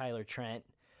student Tyler Trent,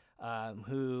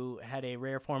 who had a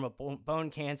rare form of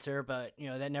bone cancer, but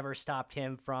that never stopped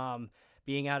him from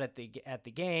being out at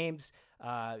the games,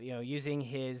 using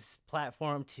his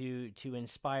platform to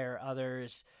inspire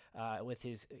others with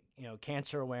his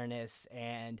cancer awareness.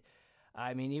 And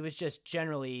I mean, he was just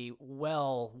generally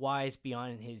wise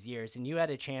beyond his years. And you had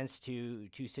a chance to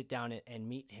sit down and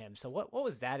meet him. So what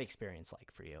was that experience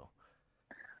like for you?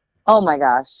 Oh my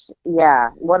gosh, yeah.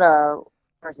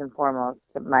 First and foremost,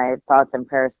 my thoughts and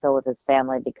prayers still with his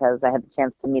family, because I had the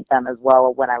chance to meet them as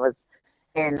well when I was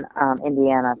in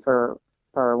Indiana for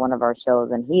one of our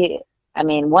shows, and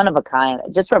one of a kind,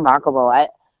 just remarkable.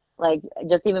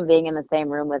 Just even being in the same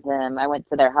room with him. I went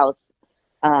to their house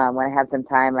when I had some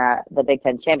time at the Big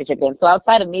Ten championship game. So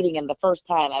outside of meeting him the first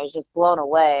time, I was just blown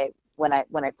away when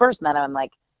I first met him. I'm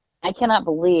like, I cannot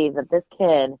believe that this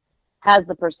kid has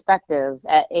the perspective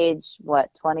at age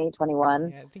 20, 21.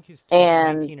 Yeah, I think he was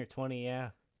 19 or 20.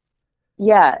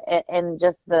 Yeah, and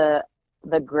just the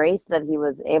grace that he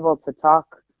was able to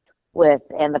talk with,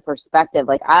 and the perspective.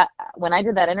 Like, when I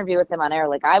did that interview with him on air,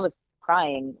 like, I was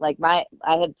crying. Like, I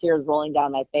had tears rolling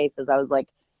down my face as I was like,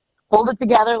 hold it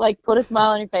together, like, put a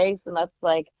smile on your face. And that's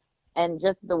like, and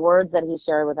just the words that he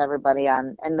shared with everybody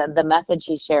and the message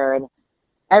he shared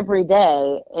every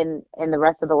day in the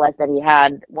rest of the life that he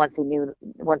had once he knew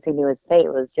his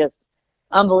fate was just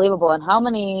unbelievable. And how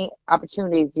many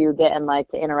opportunities do you get in life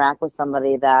to interact with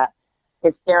somebody that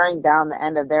is staring down the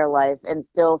end of their life and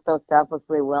still so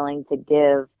selflessly willing to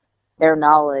give their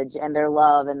knowledge and their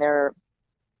love and their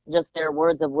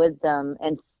words of wisdom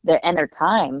and their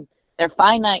time, their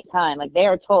finite time. Like, they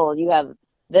are told, you have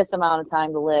this amount of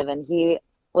time to live, and he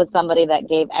was somebody that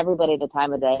gave everybody the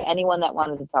time of day. Anyone that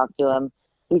wanted to talk to him,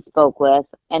 he spoke with.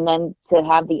 And then to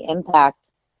have the impact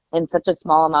in such a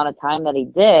small amount of time that he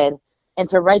did, and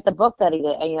to write the book that he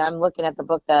did. I'm looking at the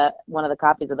book, that one of the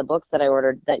copies of the books that I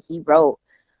ordered that he wrote.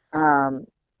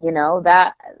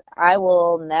 That I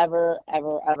will never,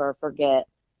 ever, ever forget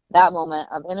that moment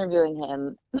of interviewing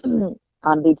him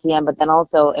on BTN, but then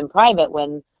also in private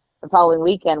when the following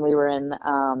weekend we were in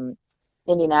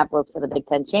Indianapolis for the Big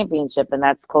Ten championship, and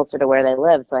that's closer to where they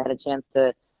live. So I had a chance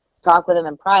to talk with him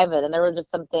in private, and there were just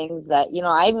some things that,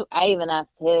 I even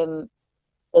asked him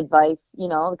advice,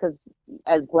 because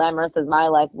as glamorous as my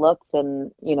life looks,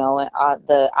 and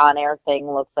the on-air thing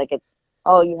looks like it's,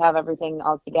 oh, you have everything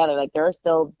all together. Like, there are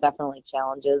still definitely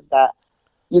challenges that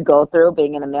you go through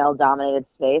being in a male-dominated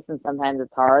space, and sometimes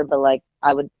it's hard. But like,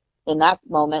 I would, in that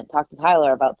moment, talk to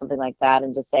Tyler about something like that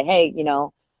and just say, hey,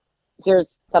 here's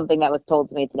something that was told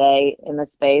to me today in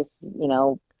this space.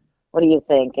 What do you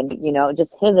think? And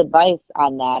just his advice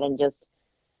on that, and just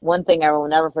one thing I will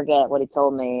never forget what he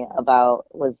told me about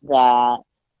was that,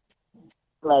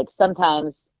 like,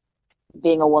 sometimes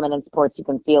being a woman in sports, you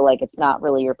can feel like it's not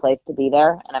really your place to be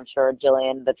there. And I'm sure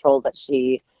Jillian, the trolls that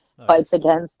she fights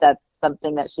against, that's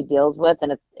something that she deals with.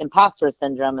 And it's imposter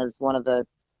syndrome is one of the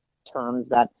terms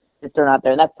that is thrown out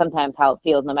there. And that's sometimes how it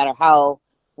feels, no matter how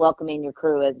welcoming your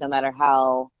crew is, no matter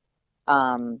how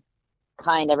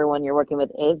kind everyone you're working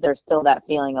with is, there's still that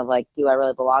feeling of like, do I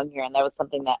really belong here? And that was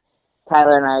something that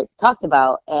Tyler and I talked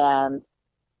about. And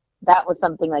that was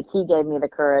something like he gave me the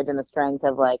courage and the strength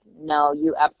of like, no,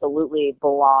 you absolutely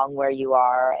belong where you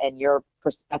are, and your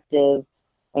perspective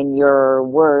and your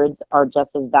words are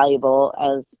just as valuable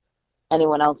as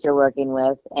anyone else you're working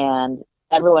with. And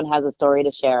everyone has a story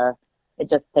to share. It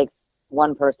just takes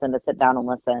one person to sit down and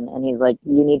listen. And he's like,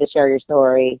 you need to share your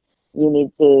story. You need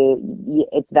to,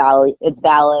 it's valid,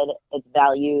 it's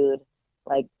valued.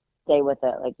 Like, stay with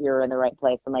it. Like, you're in the right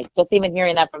place. And like, just even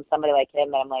hearing that from somebody like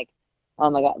him, that I'm like, oh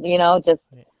my God, just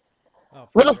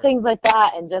little things like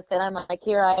that. And I'm like,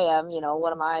 here I am,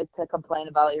 what am I to complain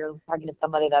about? You're talking to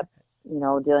somebody that's,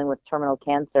 dealing with terminal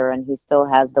cancer, and he still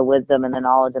has the wisdom and the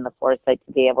knowledge and the foresight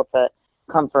to be able to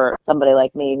comfort somebody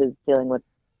like me who's dealing with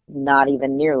not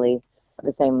even nearly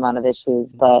the same amount of issues.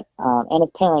 But, and his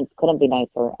parents couldn't be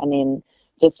nicer. I mean,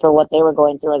 just for what they were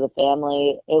going through as a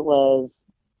family, it was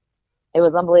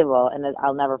unbelievable, and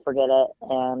I'll never forget it.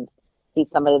 And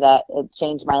he's somebody that it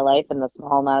changed my life in the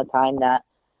small amount of time that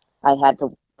I had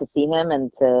to see him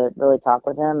and to really talk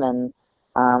with him. And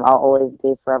I'll always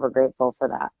be forever grateful for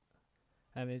that.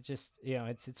 I mean,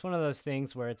 it's one of those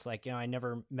things where it's like, I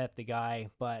never met the guy,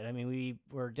 but I mean, we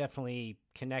were definitely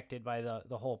connected by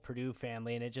the whole Purdue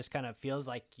family, and it just kind of feels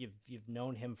like you've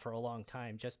known him for a long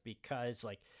time, just because,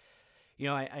 like,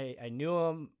 I knew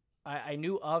him, I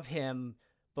knew of him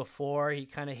before he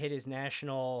kind of hit his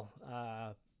national,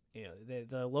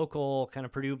 the local kind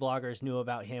of Purdue bloggers knew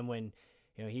about him when,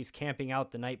 he's camping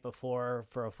out the night before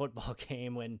for a football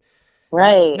game when.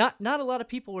 Right. Not a lot of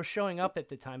people were showing up at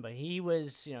the time, but he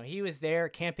was there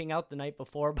camping out the night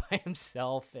before by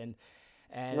himself, and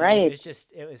right.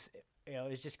 It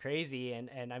was just crazy.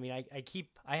 And I mean,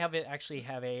 I have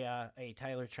a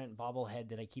Tyler Trent bobblehead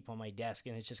that I keep on my desk,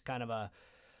 and it's just kind of a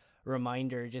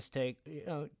reminder just to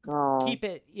keep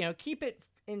it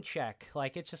in check.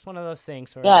 Like, it's just one of those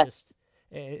things where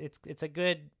it's a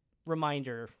good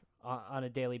reminder on a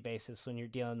daily basis when you're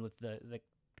dealing with the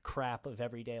crap of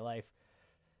everyday life.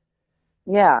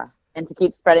 Yeah, and to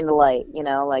keep spreading the light,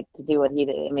 like to do what he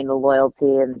did. I mean, the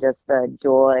loyalty and just the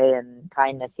joy and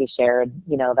kindness he shared,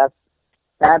 that's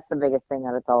the biggest thing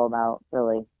that it's all about,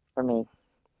 really, for me.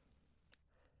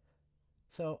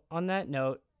 So on that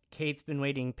note, Kate's been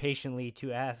waiting patiently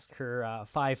to ask her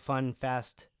 5 fun,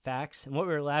 fast facts. And what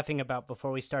we were laughing about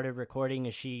before we started recording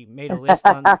is she made a list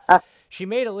on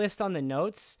the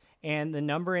notes, and the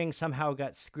numbering somehow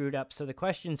got screwed up. So the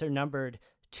questions are numbered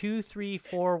 2, 3,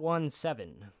 4, 1,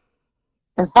 7.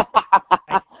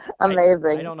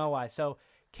 Amazing. I don't know why. So,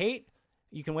 Kate,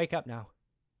 you can wake up now.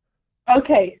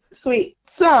 Okay, sweet.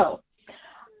 So,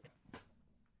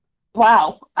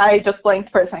 wow, I just blanked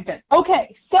for a second.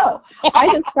 Okay, so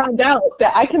I just found out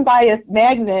that I can buy a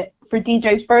magnet for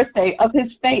DJ's birthday of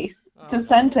his face to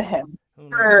send to him.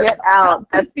 For Get out.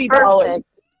 That's $50.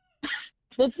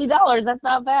 $50, that's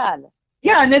not bad.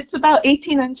 Yeah, and it's about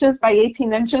 18 inches by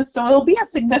 18 inches, so it'll be a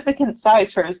significant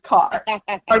size for his car.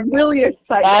 I'm really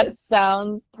excited. That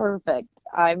sounds perfect.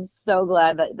 I'm so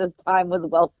glad that this time was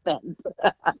well spent.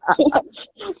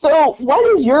 So,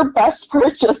 what is your best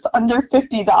purchase under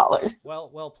 $50?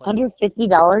 Well played. Under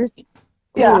 $50?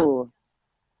 Yeah. Ooh.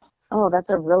 Oh, that's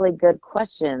a really good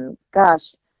question.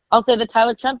 Gosh. I'll say the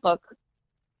Tyler Trent book.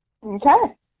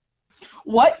 Okay.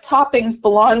 What toppings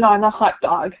belong on a hot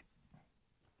dog?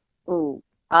 Ooh.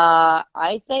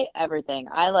 I say everything.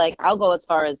 I'll go as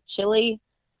far as chili,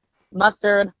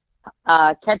 mustard,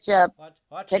 ketchup,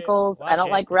 pickles. I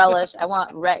don't like relish. I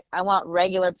want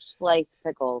regular sliced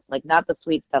pickles, like not the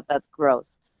sweet stuff. That's gross.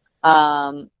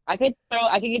 I could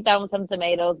get down with some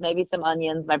tomatoes, maybe some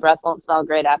onions. My breath won't smell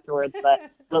great afterwards, but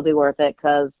it'll be worth it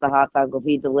because the hot dog will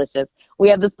be delicious. We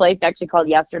have this place actually called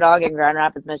Yesterdog in Grand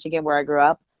Rapids, Michigan, where I grew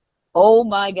up. Oh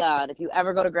my God! If you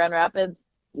ever go to Grand Rapids,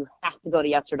 you have to go to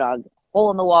Yesterdog.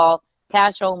 Hole in the wall,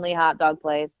 cash only hot dog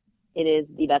place. It is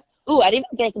the best. Ooh, I'd even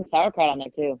throw some sauerkraut on there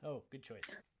too. Oh, good choice.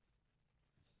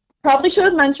 Probably should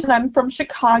have mentioned I'm from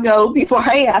Chicago before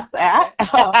I asked that.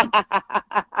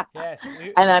 Yes.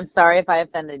 And I'm sorry if I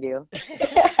offended you.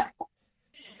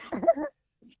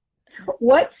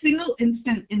 What single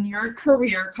instant in your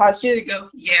career caused you to go,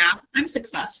 yeah, I'm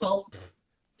successful?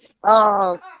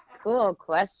 Oh, cool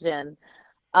question.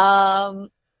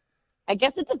 I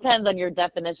guess it depends on your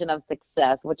definition of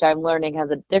success, which I'm learning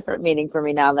has a different meaning for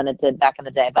me now than it did back in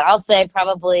the day. But I'll say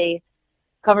probably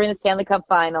covering the Stanley Cup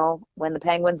final when the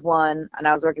Penguins won, and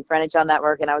I was working for NHL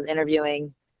Network, and I was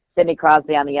interviewing Sidney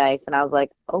Crosby on the ice, and I was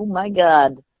like, oh my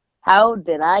God, how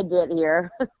did I get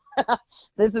here?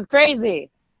 This is crazy.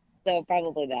 So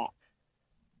probably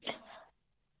that.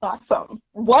 Awesome.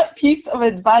 What piece of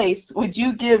advice would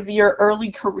you give your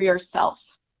early career self?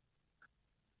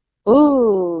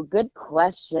 Ooh, good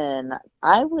question.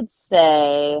 I would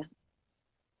say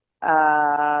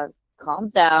calm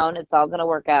down. It's all going to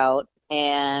work out.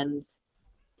 And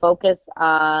focus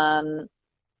on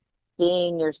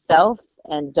being yourself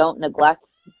and don't neglect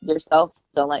yourself.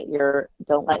 Don't let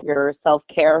your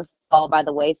self-care fall by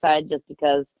the wayside just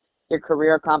because your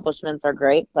career accomplishments are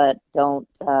great, but don't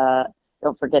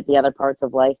forget the other parts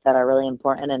of life that are really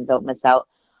important, and don't miss out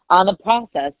on the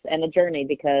process and the journey,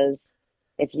 because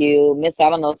if you miss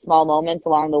out on those small moments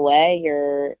along the way,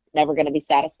 you're never going to be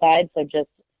satisfied. So just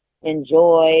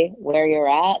enjoy where you're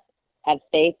at, have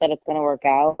faith that it's going to work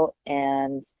out,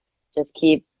 and just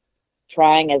keep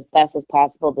trying as best as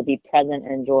possible to be present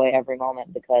and enjoy every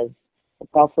moment, because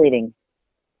it's all fleeting.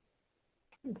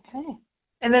 Okay.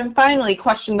 And then finally,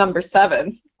 question number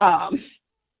 7.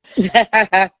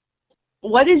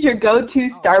 What is your go-to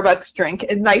Starbucks drink?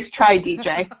 And nice try,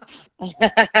 DJ.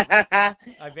 I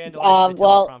vandalized the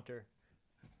teleprompter.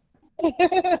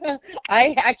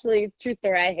 I actually, true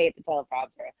story, I hate the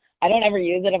teleprompter. I don't ever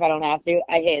use it if I don't have to.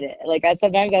 I hate it. Like,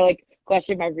 sometimes I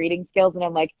question my reading skills, and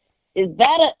I'm like, is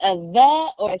that a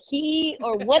the or a he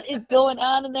or what is going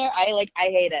on in there? I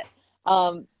hate it.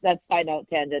 That's side note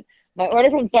tangent. My order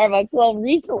from Starbucks. Well,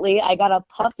 recently I got a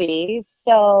puppy,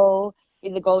 so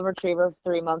he's a golden retriever,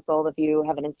 3 months old. If you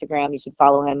have an Instagram, you should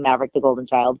follow him, Maverick the Golden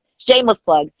Child. Shameless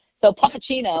plug. So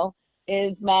Puppuccino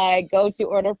is my go-to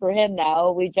order for him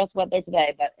now. We just went there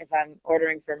today, but if I'm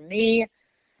ordering for me,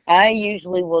 I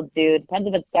usually will do, it depends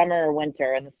if it's summer or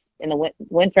winter. In the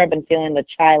winter, I've been feeling the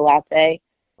chai latte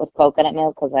with coconut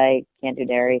milk because I can't do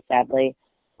dairy, sadly.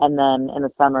 And then in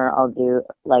the summer, I'll do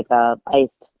like a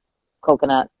iced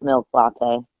coconut milk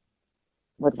latte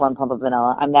with 1 pump of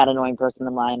vanilla. I'm that annoying person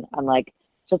in line. I'm like,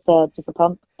 just a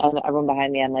pump, and everyone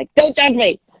behind me, I'm like, don't judge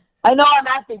me. I know I'm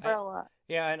asking for a lot.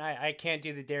 Yeah, and I can't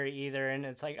do the dairy either, and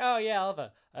it's like, oh yeah, I'll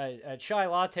have a chai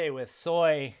latte with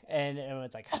soy, and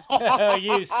it's like, oh,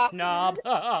 you snob.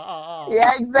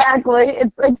 Yeah, exactly.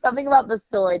 It's like something about the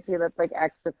soy too that's like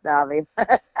extra snobby.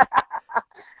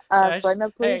 I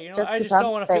just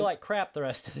don't want to feel like crap the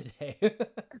rest of the day.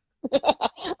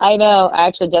 I know. I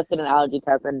actually just did an allergy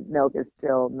test, and milk is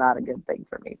still not a good thing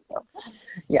for me. So,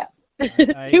 yeah.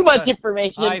 Too much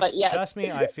information, but yes. Trust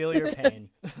me, I feel your pain.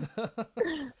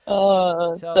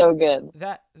 Oh, so good.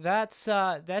 That's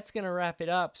gonna wrap it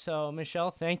up. So, Michelle,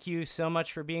 thank you so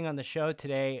much for being on the show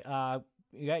today.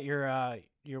 You got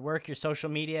your work, your social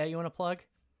media you want to plug?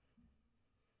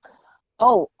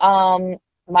 Oh,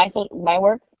 my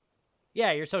work.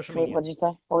 Yeah, your social media. What did you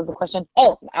say? What was the question?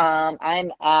 Oh,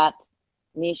 I'm at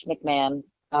Mish McMahon.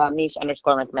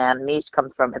 Mish_McMahon. Mish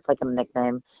comes from, it's like a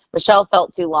nickname. Michelle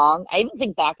felt too long. I even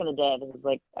think back in the day, this is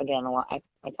like, again, a lot, I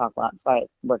talk a lot, so I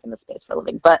work in this space for a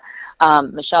living. But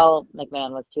Michelle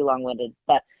McMahon was too long-winded.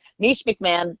 But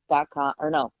MishMcMahon.com, or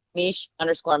no,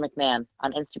 Mish_McMahon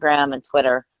on Instagram and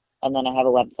Twitter. And then I have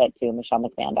a website too,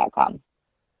 MichelleMcMahon.com.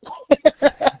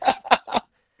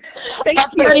 A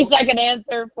 30-second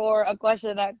answer for a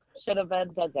question that should have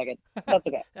been 10 seconds. That's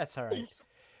okay. That's all right.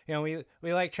 You know,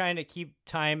 we like trying to keep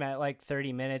time at like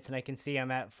 30 minutes, and I can see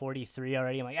I'm at 43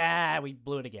 already. I'm like, we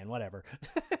blew it again. Whatever.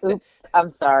 Oops,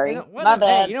 I'm sorry. My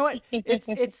bad. Hey, you know what?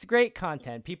 It's great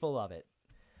content. People love it.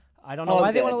 I don't know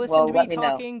why they want to listen to me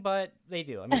talking, but they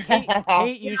do. I mean,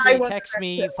 Kate usually texts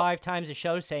me 5 times a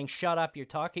show saying, "Shut up, you're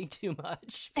talking too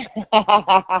much."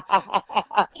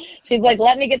 She's like,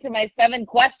 "Let me get to my 7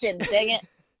 questions. Dang it."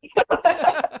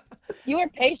 You were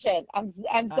patient. I'm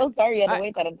so sorry you had to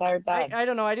wait that entire time. I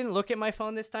don't know. I didn't look at my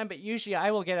phone this time, but usually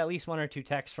I will get at least 1 or 2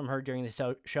 texts from her during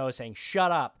the show saying,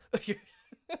 "Shut up."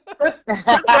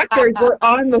 We're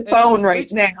on the phone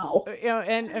right now. You know,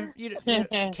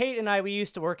 and Kate and I, we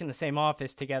used to work in the same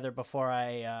office together before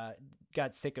I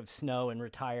got sick of snow and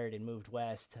retired and moved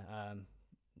west.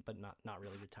 But not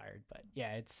really retired. But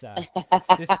yeah, it's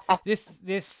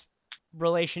this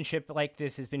relationship like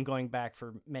this has been going back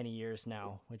for many years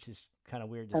now, which is kind of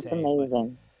weird to say. That's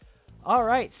amazing. All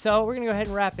right, so we're going to go ahead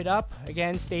and wrap it up.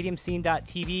 Again,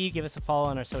 StadiumScene.tv. Give us a follow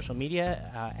on our social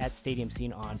media at Stadium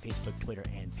Scene on Facebook, Twitter,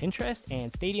 and Pinterest,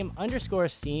 and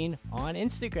Stadium_Scene on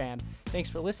Instagram. Thanks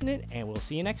for listening, and we'll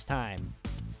see you next time.